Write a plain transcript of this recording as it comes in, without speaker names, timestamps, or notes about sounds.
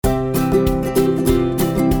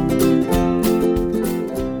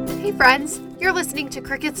friends, you're listening to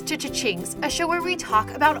Crickets to Cha-Chings, a show where we talk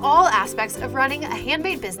about all aspects of running a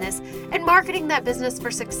handmade business and marketing that business for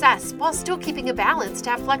success while still keeping a balance to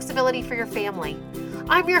have flexibility for your family.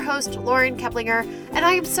 I'm your host, Lauren Keplinger, and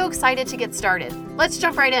I am so excited to get started. Let's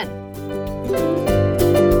jump right in.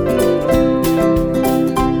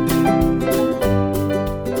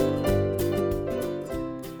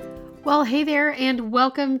 Well, hey there, and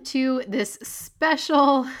welcome to this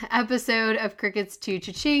special episode of Crickets to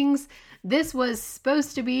Cha-Chings. This was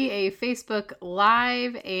supposed to be a Facebook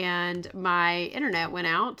Live, and my internet went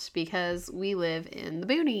out because we live in the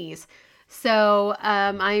boonies. So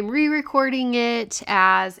I'm re-recording it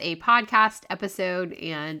as a podcast episode,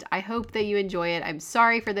 and I hope that you enjoy it. I'm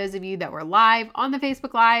sorry for those of you that were live on the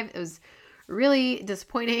Facebook Live. It was really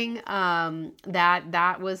disappointing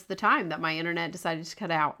that was the time that my internet decided to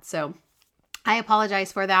cut out. So I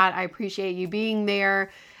apologize for that. I appreciate you being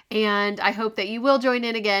there, and I hope that you will join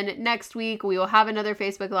in again next week. We will have another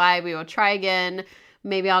Facebook Live. We will try again.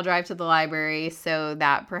 Maybe I'll drive to the library so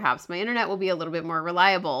that perhaps my internet will be a little bit more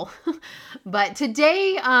reliable. But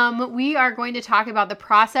today we are going to talk about the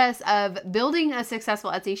process of building a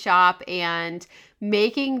successful Etsy shop and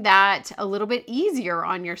making that a little bit easier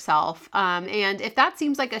on yourself. And if that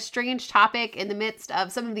seems like a strange topic in the midst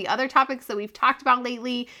of some of the other topics that we've talked about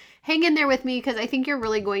lately, hang in there with me because I think you're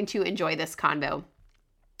really going to enjoy this convo.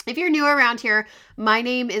 If you're new around here, my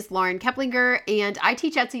name is Lauren Keplinger, and I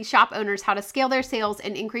teach Etsy shop owners how to scale their sales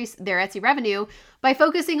and increase their Etsy revenue by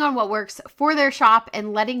focusing on what works for their shop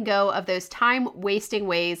and letting go of those time-wasting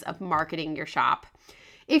ways of marketing your shop.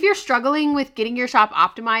 If you're struggling with getting your shop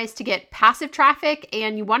optimized to get passive traffic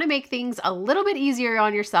and you want to make things a little bit easier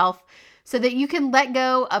on yourself so that you can let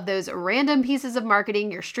go of those random pieces of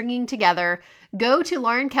marketing you're stringing together, go to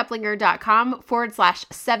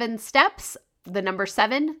laurenkeplinger.com/7 steps, the number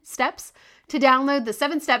 7 steps, to download the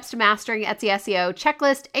 7 steps to mastering Etsy SEO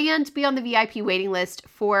checklist and be on the VIP waiting list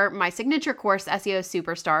for my signature course, SEO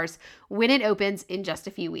Superstars, when it opens in just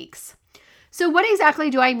a few weeks. So what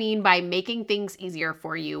exactly do I mean by making things easier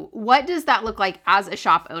for you? What does that look like as a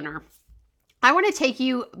shop owner? I want to take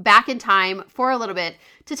you back in time for a little bit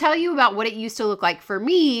to tell you about what it used to look like for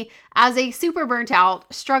me as a super burnt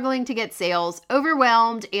out, struggling to get sales,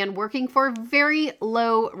 overwhelmed, and working for a very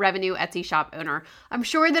low revenue Etsy shop owner. I'm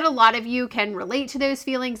sure that a lot of you can relate to those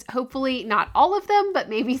feelings. Hopefully not all of them, but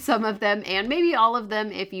maybe some of them, and maybe all of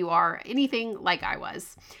them if you are anything like I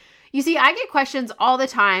was. You see, I get questions all the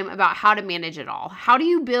time about how to manage it all. How do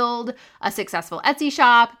you build a successful Etsy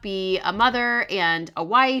shop, be a mother and a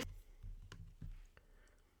wife,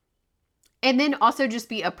 and then also just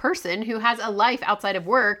be a person who has a life outside of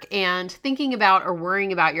work and thinking about or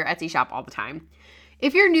worrying about your Etsy shop all the time?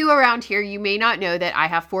 If you're new around here, you may not know that I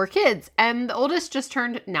have 4 kids, and the oldest just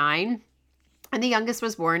turned 9, and the youngest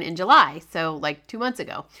was born in July, so like 2 months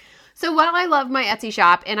ago. So while I love my Etsy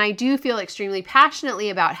shop, and I do feel extremely passionately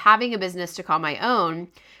about having a business to call my own,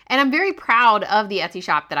 and I'm very proud of the Etsy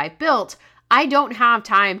shop that I've built, I don't have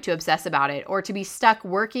time to obsess about it or to be stuck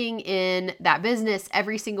working in that business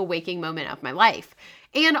every single waking moment of my life.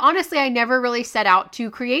 And honestly, I never really set out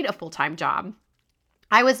to create a full-time job.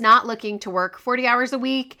 I was not looking to work 40 hours a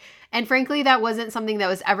week. And frankly, that wasn't something that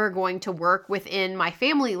was ever going to work within my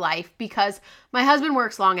family life because my husband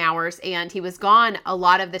works long hours and he was gone a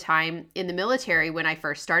lot of the time in the military when I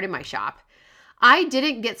first started my shop. I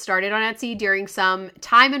didn't get started on Etsy during some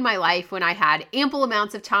time in my life when I had ample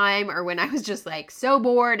amounts of time or when I was just like so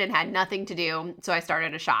bored and had nothing to do, so I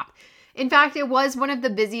started a shop. In fact, it was one of the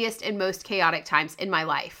busiest and most chaotic times in my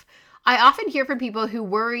life. I often hear from people who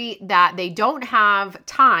worry that they don't have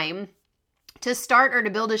time to start or to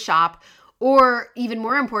build a shop, or even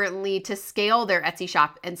more importantly, to scale their Etsy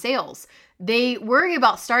shop and sales. They worry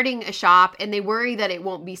about starting a shop and they worry that it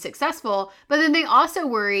won't be successful, but then they also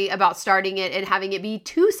worry about starting it and having it be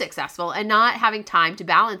too successful and not having time to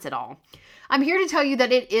balance it all. I'm here to tell you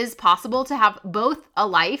that it is possible to have both a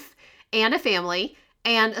life and a family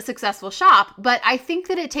and a successful shop, but I think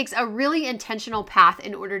that it takes a really intentional path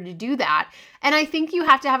in order to do that. And I think you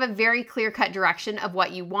have to have a very clear-cut direction of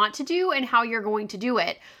what you want to do and how you're going to do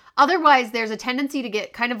it. Otherwise, there's a tendency to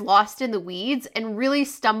get kind of lost in the weeds and really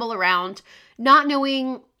stumble around not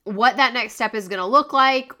knowing what that next step is going to look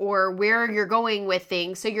like or where you're going with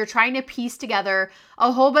things. So you're trying to piece together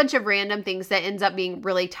a whole bunch of random things that ends up being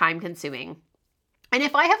really time consuming. And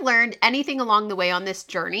if I have learned anything along the way on this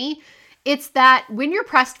journey, it's that when you're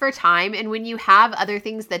pressed for time and when you have other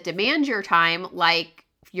things that demand your time, like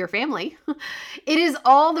your family, it is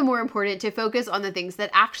all the more important to focus on the things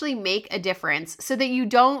that actually make a difference so that you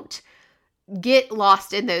don't get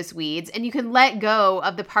lost in those weeds and you can let go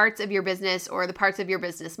of the parts of your business or the parts of your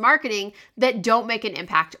business marketing that don't make an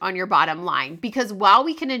impact on your bottom line. Because while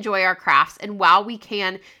we can enjoy our crafts and while we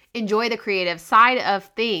can enjoy the creative side of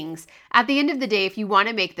things, at the end of the day, if you want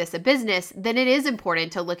to make this a business, then it is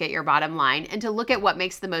important to look at your bottom line and to look at what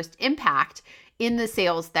makes the most impact in the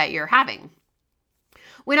sales that you're having.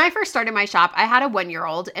 When I first started my shop, I had a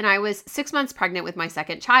 1-year-old and I was 6 months pregnant with my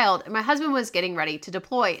second child, and my husband was getting ready to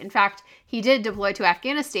deploy. In fact, he did deploy to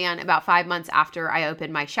Afghanistan about 5 months after I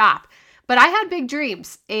opened my shop. But I had big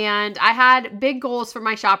dreams and I had big goals for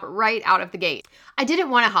my shop right out of the gate. I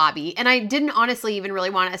didn't want a hobby, and I didn't honestly even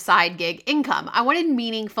really want a side gig income. I wanted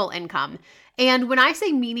meaningful income. And when I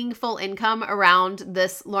say meaningful income around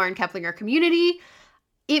this Lauren Keplinger community,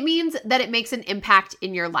 it means that it makes an impact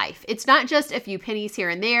in your life. It's not just a few pennies here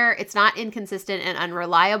and there. It's not inconsistent and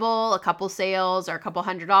unreliable, a couple sales or a couple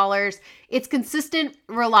 $100s. It's consistent,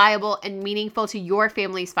 reliable, and meaningful to your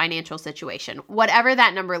family's financial situation, whatever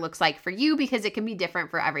that number looks like for you, because it can be different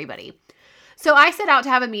for everybody. So I set out to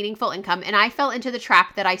have a meaningful income, and I fell into the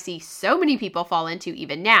trap that I see so many people fall into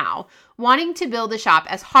even now, wanting to build a shop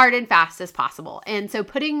as hard and fast as possible. And so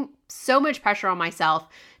putting so much pressure on myself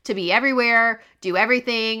to be everywhere, do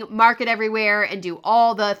everything, market everywhere, and do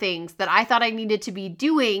all the things that I thought I needed to be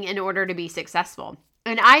doing in order to be successful.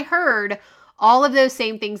 And I heard all of those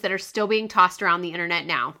same things that are still being tossed around the internet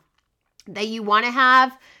now, that you want to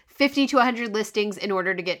have 50 to 100 listings in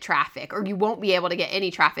order to get traffic, or you won't be able to get any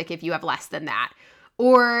traffic if you have less than that,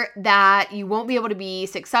 or that you won't be able to be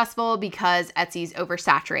successful because Etsy's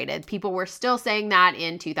oversaturated. People were still saying that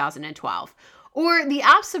in 2012. Or the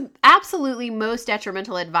absolutely most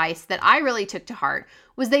detrimental advice that I really took to heart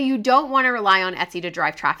was that you don't want to rely on Etsy to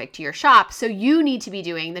drive traffic to your shop, so you need to be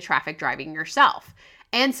doing the traffic driving yourself.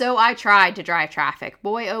 And so I tried to drive traffic.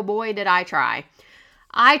 Boy, oh boy, did I try.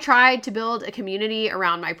 I tried to build a community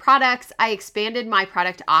around my products. I expanded my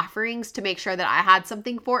product offerings to make sure that I had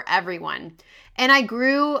something for everyone. And I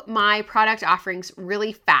grew my product offerings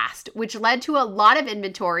really fast, which led to a lot of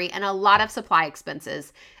inventory and a lot of supply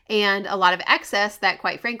expenses and a lot of excess that,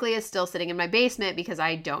 quite frankly, is still sitting in my basement because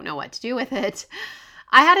I don't know what to do with it.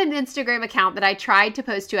 I had an Instagram account that I tried to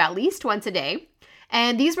post to at least once a day.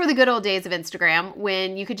 And these were the good old days of Instagram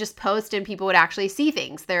when you could just post and people would actually see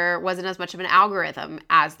things. There wasn't as much of an algorithm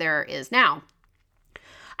as there is now.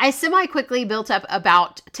 I semi-quickly built up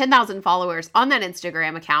about 10,000 followers on that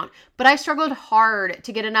Instagram account, but I struggled hard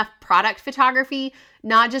to get enough product photography,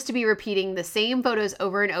 not just to be repeating the same photos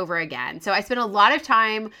over and over again. So I spent a lot of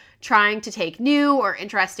time trying to take new or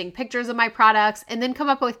interesting pictures of my products and then come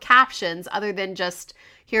up with captions other than just,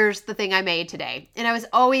 here's the thing I made today. And I was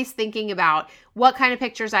always thinking about what kind of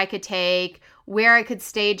pictures I could take, where I could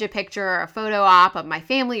stage a picture or a photo op of my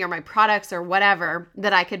family or my products or whatever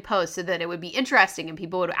that I could post so that it would be interesting and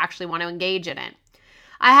people would actually want to engage in it.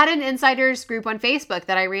 I had an insiders group on Facebook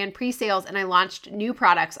that I ran pre-sales and I launched new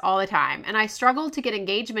products all the time. And I struggled to get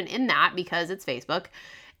engagement in that because it's Facebook.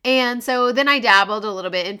 And so then I dabbled a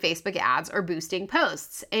little bit in Facebook ads or boosting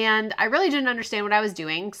posts. And I really didn't understand what I was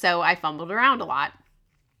doing, so I fumbled around a lot.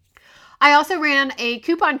 I also ran a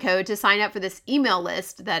coupon code to sign up for this email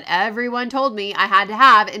list that everyone told me I had to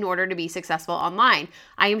have in order to be successful online.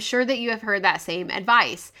 I am sure that you have heard that same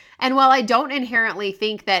advice. And while I don't inherently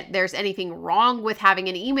think that there's anything wrong with having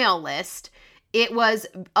an email list, it was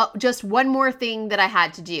just one more thing that I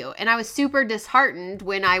had to do. And I was super disheartened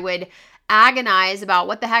when I would agonize about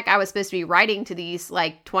what the heck I was supposed to be writing to these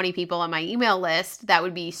like 20 people on my email list that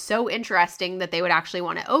would be so interesting that they would actually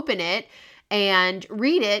want to open it and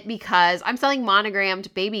read it, because I'm selling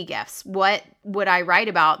monogrammed baby gifts. What would I write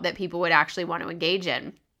about that people would actually want to engage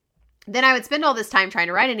in? Then I would spend all this time trying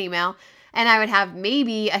to write an email, and I would have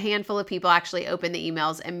maybe a handful of people actually open the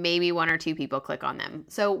emails and maybe 1 or 2 people click on them.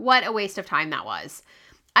 So what a waste of time that was.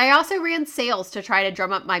 I also ran sales to try to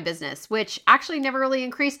drum up my business, which actually never really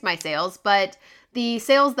increased my sales, but the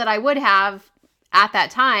sales that I would have at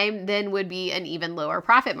that time then would be an even lower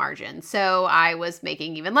profit margin. So I was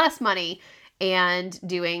making even less money and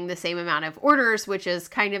doing the same amount of orders, which is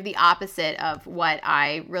kind of the opposite of what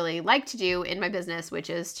I really like to do in my business,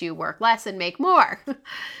 which is to work less and make more,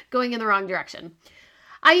 going in the wrong direction.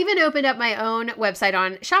 I even opened up my own website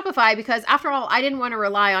on Shopify because, after all, I didn't want to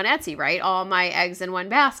rely on Etsy, right? All my eggs in one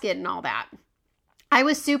basket and all that. I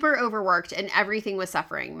was super overworked and everything was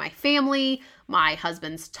suffering. My family, my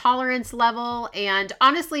husband's tolerance level, and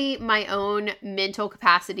honestly, my own mental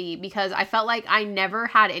capacity, because I felt like I never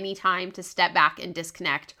had any time to step back and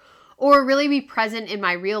disconnect or really be present in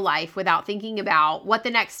my real life without thinking about what the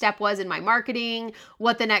next step was in my marketing,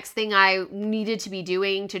 what the next thing I needed to be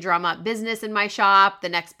doing to drum up business in my shop, the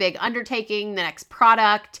next big undertaking, the next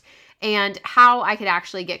product, and how I could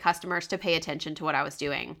actually get customers to pay attention to what I was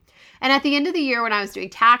doing. And at the end of the year, when I was doing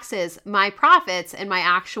taxes, my profits and my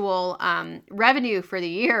actual revenue for the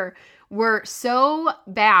year were so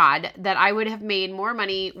bad that I would have made more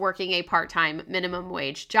money working a part-time minimum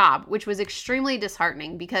wage job, which was extremely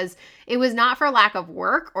disheartening because it was not for lack of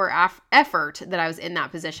work or effort that I was in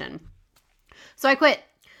that position. So I quit.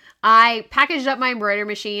 I packaged up my embroidery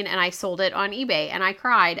machine and I sold it on eBay, and I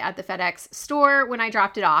cried at the FedEx store when I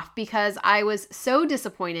dropped it off because I was so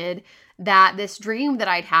disappointed that this dream that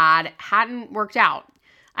I'd had hadn't worked out.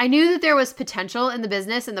 I knew that there was potential in the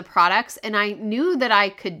business and the products, and I knew that I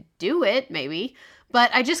could do it maybe, but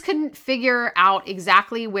I just couldn't figure out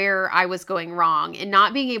exactly where I was going wrong and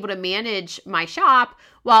not being able to manage my shop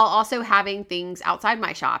while also having things outside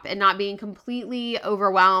my shop and not being completely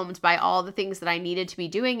overwhelmed by all the things that I needed to be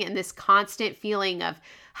doing and this constant feeling of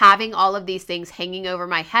having all of these things hanging over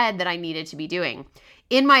my head that I needed to be doing.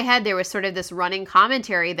 In my head, there was sort of this running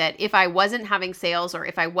commentary that if I wasn't having sales or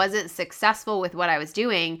if I wasn't successful with what I was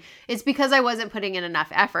doing, it's because I wasn't putting in enough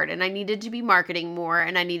effort and I needed to be marketing more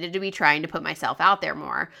and I needed to be trying to put myself out there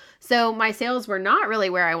more. So my sales were not really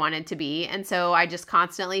where I wanted to be, and so I just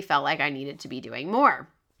constantly felt like I needed to be doing more.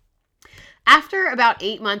 After about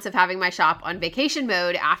 8 months of having my shop on vacation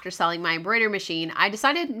mode after selling my embroidery machine, I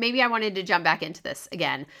decided maybe I wanted to jump back into this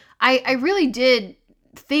again. I really did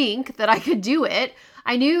think that I could do it.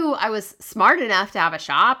 I knew I was smart enough to have a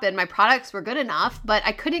shop and my products were good enough, but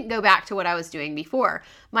I couldn't go back to what I was doing before.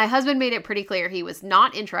 My husband made it pretty clear he was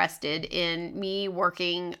not interested in me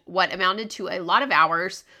working what amounted to a lot of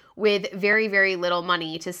hours with very, very little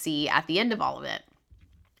money to see at the end of all of it.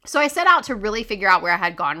 So I set out to really figure out where I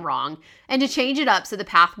had gone wrong and to change it up so the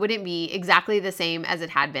path wouldn't be exactly the same as it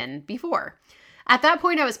had been before. At that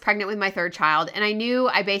point, I was pregnant with my third child, and I knew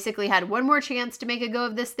I basically had one more chance to make a go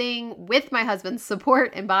of this thing with my husband's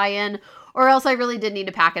support and buy-in, or else I really did need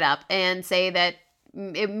to pack it up and say that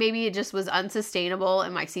maybe it just was unsustainable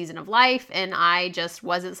in my season of life, and I just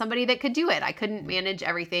wasn't somebody that could do it. I couldn't manage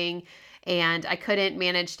everything, and I couldn't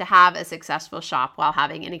manage to have a successful shop while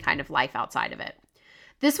having any kind of life outside of it.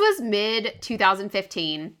 This was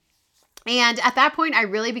mid-2015, and at that point, I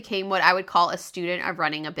really became what I would call a student of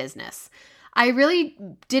running a business. I really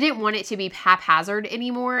didn't want it to be haphazard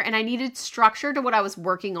anymore, and I needed structure to what I was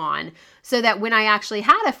working on so that when I actually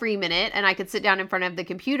had a free minute and I could sit down in front of the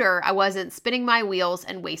computer, I wasn't spinning my wheels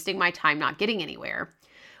and wasting my time not getting anywhere.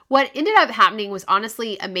 What ended up happening was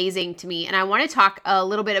honestly amazing to me, and I want to talk a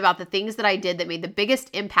little bit about the things that I did that made the biggest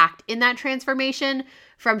impact in that transformation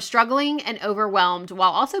from struggling and overwhelmed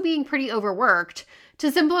while also being pretty overworked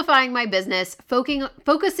to simplifying my business,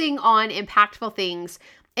 focusing on impactful things,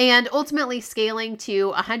 and ultimately scaling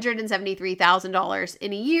to $173,000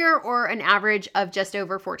 in a year, or an average of just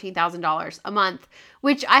over $14,000 a month,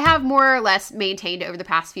 which I have more or less maintained over the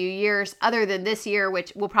past few years, other than this year,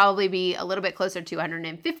 which will probably be a little bit closer to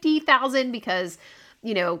 $150,000 because,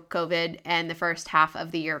 COVID and the first half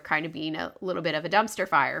of the year kind of being a little bit of a dumpster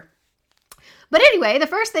fire. But anyway, the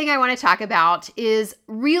first thing I want to talk about is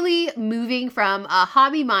really moving from a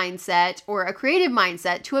hobby mindset or a creative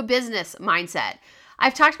mindset to a business mindset.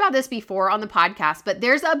 I've talked about this before on the podcast, but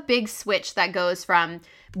there's a big switch that goes from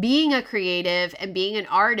being a creative and being an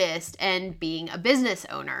artist and being a business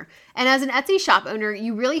owner. And as an Etsy shop owner,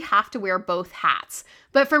 you really have to wear both hats.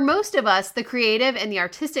 But for most of us, the creative and the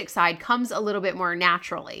artistic side comes a little bit more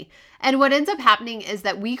naturally. And what ends up happening is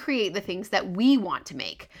that we create the things that we want to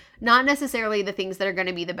make, not necessarily the things that are going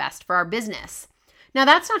to be the best for our business. Now,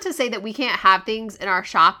 that's not to say that we can't have things in our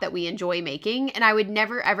shop that we enjoy making, and I would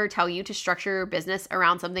never ever tell you to structure your business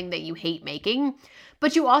around something that you hate making,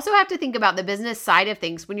 but you also have to think about the business side of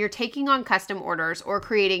things when you're taking on custom orders or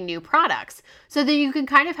creating new products, so that you can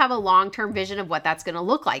kind of have a long-term vision of what that's going to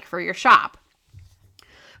look like for your shop.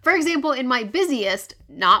 For example, in my busiest,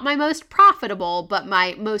 not my most profitable, but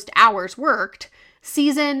my most hours worked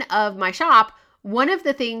season of my shop, one of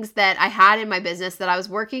the things that I had in my business that I was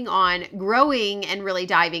working on growing and really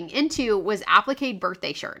diving into was applique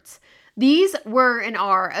birthday shirts. These were and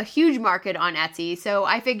are a huge market on Etsy. So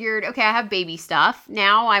I figured, okay, I have baby stuff.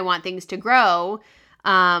 Now I want things to grow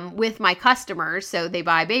with my customers. So they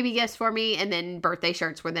buy baby gifts for me, and then birthday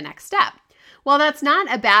shirts were the next step. While that's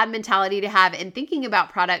not a bad mentality to have in thinking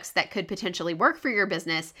about products that could potentially work for your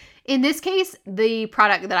business, in this case, the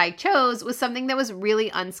product that I chose was something that was really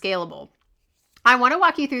unscalable. I want to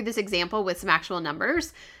walk you through this example with some actual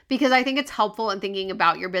numbers because I think it's helpful in thinking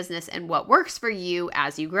about your business and what works for you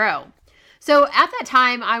as you grow. So at that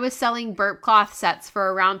time, I was selling burp cloth sets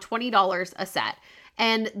for around $20 a set.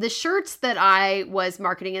 And the shirts that I was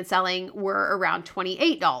marketing and selling were around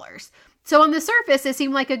 $28. So on the surface, it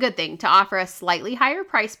seemed like a good thing to offer a slightly higher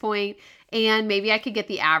price point, and maybe I could get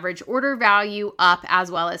the average order value up as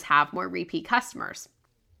well as have more repeat customers.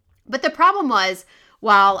 But the problem was,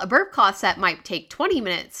 while a burp cloth set might take 20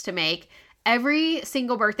 minutes to make, every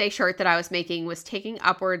single birthday shirt that I was making was taking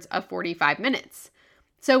upwards of 45 minutes.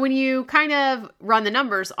 So when you kind of run the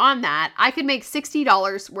numbers on that, I could make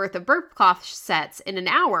 $60 worth of burp cloth sets in an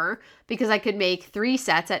hour because I could make 3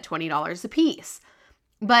 sets at $20 a piece.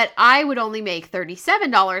 But I would only make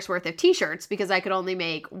 $37 worth of t-shirts because I could only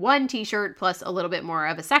make 1 t-shirt plus a little bit more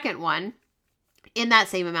of a second one in that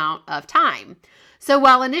same amount of time. So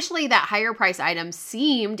while initially that higher price item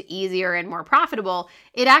seemed easier and more profitable,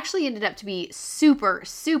 it actually ended up to be super,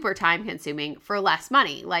 super time consuming for less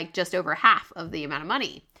money, like just over half of the amount of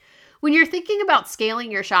money. When you're thinking about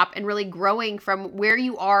scaling your shop and really growing from where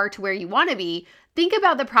you are to where you want to be, think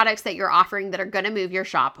about the products that you're offering that are going to move your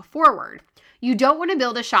shop forward. You don't want to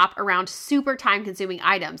build a shop around super time-consuming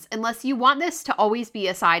items unless you want this to always be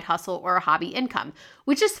a side hustle or a hobby income,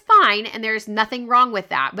 which is fine, and there's nothing wrong with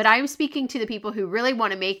that. But I'm speaking to the people who really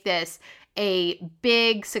want to make this a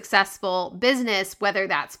big, successful business, whether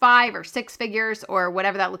that's 5 or 6 figures or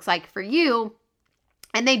whatever that looks like for you,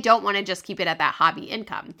 and they don't want to just keep it at that hobby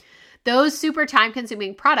income. Those super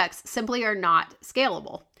time-consuming products simply are not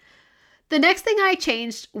scalable. The next thing I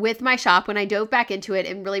changed with my shop when I dove back into it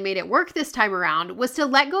and really made it work this time around was to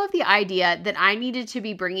let go of the idea that I needed to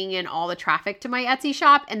be bringing in all the traffic to my Etsy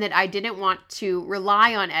shop and that I didn't want to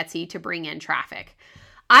rely on Etsy to bring in traffic.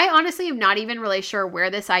 I honestly am not even really sure where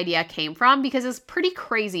this idea came from because it's pretty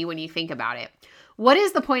crazy when you think about it. What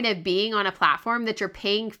is the point of being on a platform that you're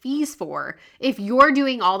paying fees for if you're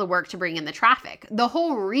doing all the work to bring in the traffic? The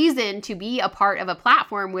whole reason to be a part of a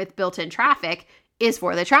platform with built-in traffic is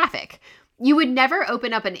for the traffic. You would never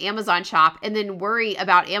open up an Amazon shop and then worry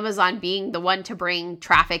about Amazon being the one to bring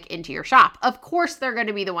traffic into your shop. Of course, they're going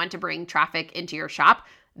to be the one to bring traffic into your shop.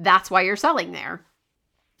 That's why you're selling there.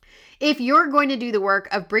 If you're going to do the work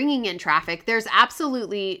of bringing in traffic, there's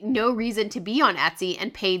absolutely no reason to be on Etsy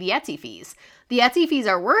and pay the Etsy fees. The Etsy fees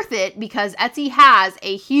are worth it because Etsy has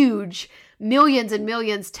a huge millions and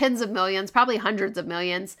millions, tens of millions, probably hundreds of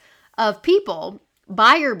millions of people,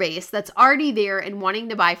 buyer base that's already there and wanting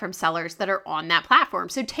to buy from sellers that are on that platform.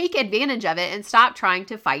 So take advantage of it and stop trying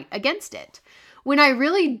to fight against it. When I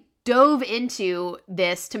really dove into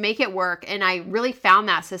this to make it work and I really found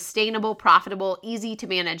that sustainable, profitable, easy to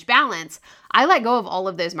manage balance, I let go of all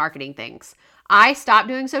of those marketing things. I stopped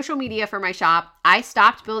doing social media for my shop. I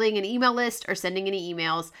stopped building an email list or sending any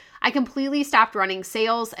emails. I completely stopped running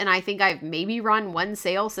sales, and I think I've maybe run 1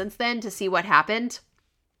 sale since then to see what happened.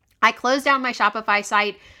 I closed down my Shopify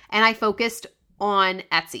site and I focused on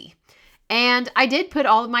Etsy. And I did put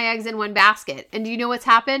all of my eggs in one basket. And do you know what's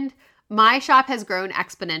happened? My shop has grown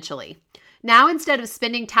exponentially. Now, instead of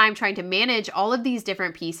spending time trying to manage all of these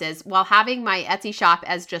different pieces while having my Etsy shop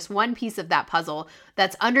as just one piece of that puzzle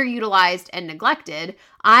that's underutilized and neglected,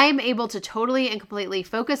 I'm able to totally and completely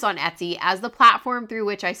focus on Etsy as the platform through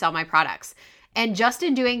which I sell my products. And just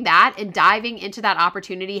in doing that and diving into that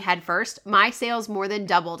opportunity head first, my sales more than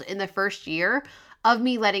doubled in the first year of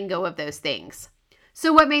me letting go of those things.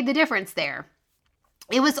 So what made the difference there?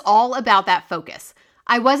 It was all about that focus.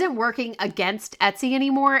 I wasn't working against Etsy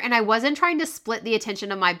anymore, and I wasn't trying to split the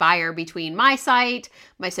attention of my buyer between my site,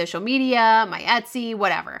 my social media, my Etsy,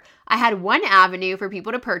 whatever. I had one avenue for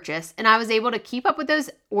people to purchase, and I was able to keep up with those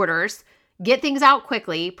orders, get things out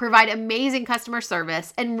quickly, provide amazing customer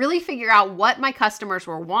service, and really figure out what my customers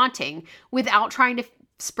were wanting without trying to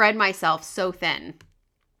spread myself so thin.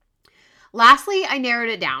 Lastly, I narrowed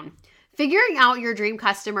it down. Figuring out your dream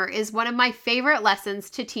customer is one of my favorite lessons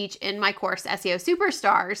to teach in my course, SEO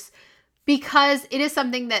Superstars, because it is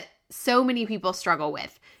something that so many people struggle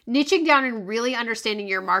with. Niching down and really understanding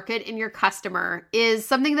your market and your customer is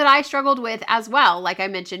something that I struggled with as well, like I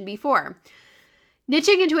mentioned before.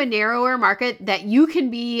 Niching into a narrower market that you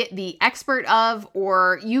can be the expert of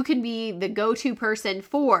or you can be the go-to person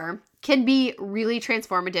for can be really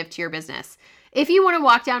transformative to your business. If you want to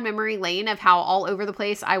walk down memory lane of how all over the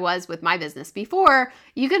place I was with my business before,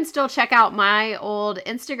 you can still check out my old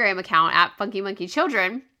Instagram account at Funky Monkey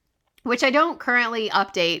Children, which I don't currently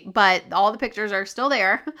update, but all the pictures are still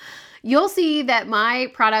there. You'll see that my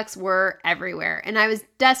products were everywhere, and I was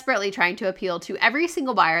desperately trying to appeal to every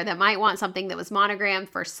single buyer that might want something that was monogrammed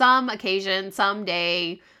for some occasion, some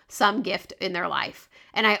day, some gift in their life.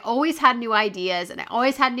 And I always had new ideas and I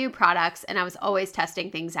always had new products and I was always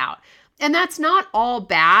testing things out. And that's not all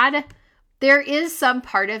bad. There is some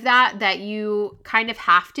part of that you kind of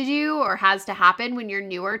have to do or has to happen when you're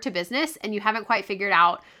newer to business and you haven't quite figured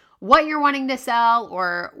out what you're wanting to sell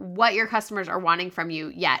or what your customers are wanting from you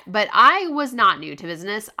yet. But I was not new to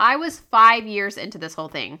business. I was 5 years into this whole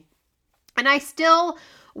thing. And I still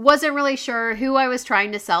wasn't really sure who I was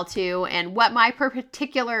trying to sell to and what my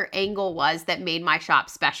particular angle was that made my shop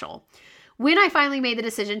special. When I finally made the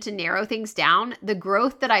decision to narrow things down, the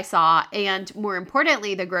growth that I saw, and more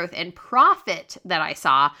importantly, the growth in profit that I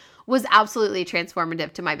saw, was absolutely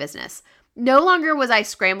transformative to my business. No longer was I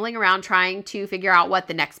scrambling around trying to figure out what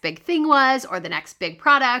the next big thing was, or the next big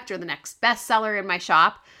product, or the next bestseller in my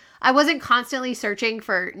shop. I wasn't constantly searching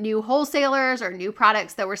for new wholesalers or new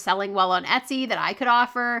products that were selling well on Etsy that I could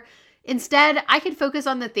offer. Instead, I could focus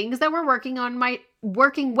on the things that were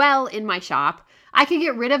working well in my shop. I could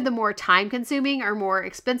get rid of the more time-consuming or more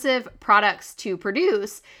expensive products to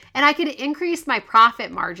produce, and I could increase my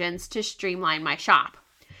profit margins to streamline my shop.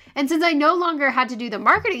 And since I no longer had to do the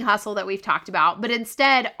marketing hustle that we've talked about, but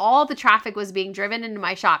instead all the traffic was being driven into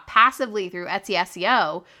my shop passively through Etsy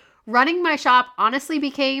SEO, running my shop honestly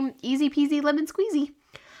became easy peasy lemon squeezy.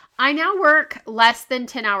 I now work less than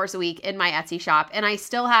 10 hours a week in my Etsy shop, and I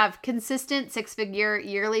still have consistent six-figure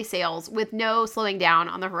yearly sales with no slowing down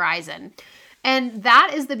on the horizon. And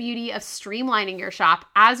that is the beauty of streamlining your shop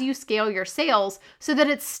as you scale your sales so that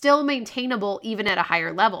it's still maintainable even at a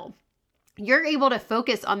higher level. You're able to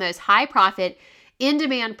focus on those high profit,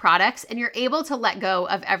 in-demand products, and you're able to let go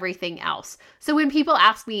of everything else. So when people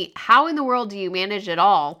ask me, how in the world do you manage it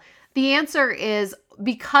all? The answer is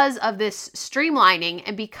because of this streamlining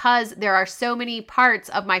and because there are so many parts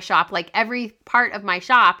of my shop, like every part of my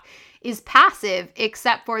shop is passive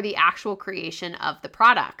except for the actual creation of the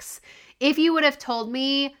products. If you would have told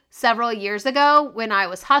me several years ago when I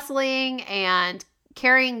was hustling and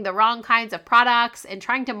carrying the wrong kinds of products and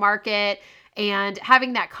trying to market and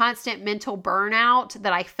having that constant mental burnout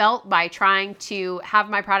that I felt by trying to have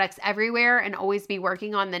my products everywhere and always be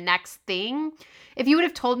working on the next thing, if you would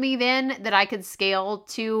have told me then that I could scale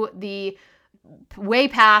to the way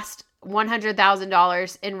past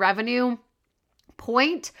 $100,000 in revenue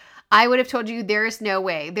point, I would have told you there's no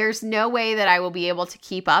way. There's no way that I will be able to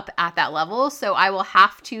keep up at that level. So I will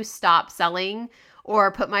have to stop selling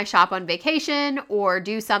or put my shop on vacation or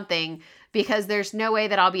do something because there's no way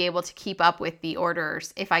that I'll be able to keep up with the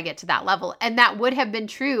orders if I get to that level. And that would have been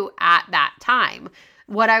true at that time.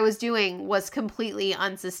 What I was doing was completely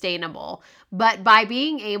unsustainable. But by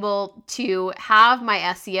being able to have my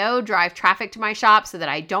SEO drive traffic to my shop so that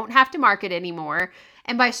I don't have to market anymore,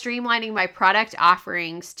 and by streamlining my product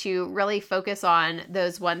offerings to really focus on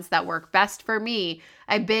those ones that work best for me,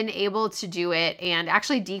 I've been able to do it and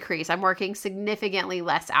actually decrease. I'm working significantly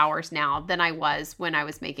less hours now than I was when I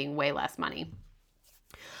was making way less money.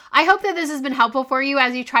 I hope that this has been helpful for you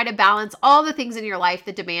as you try to balance all the things in your life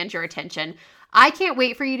that demand your attention. I can't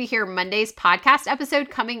wait for you to hear Monday's podcast episode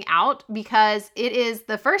coming out because it is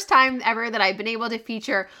the first time ever that I've been able to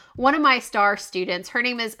feature one of my star students. Her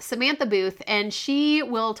name is Samantha Booth, and she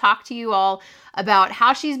will talk to you all about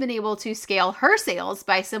how she's been able to scale her sales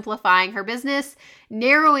by simplifying her business,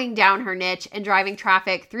 narrowing down her niche, and driving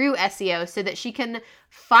traffic through SEO so that she can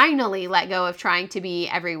finally let go of trying to be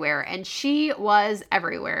everywhere. And she was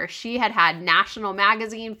everywhere. She had national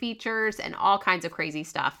magazine features and all kinds of crazy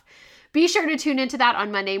stuff. Be sure to tune into that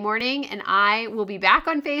on Monday morning, and I will be back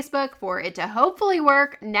on Facebook for it to hopefully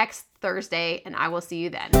work next Thursday, and I will see you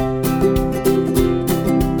then.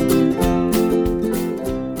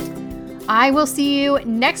 I will see you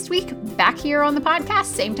next week back here on the podcast.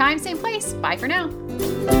 Same time, same place. Bye for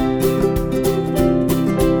now.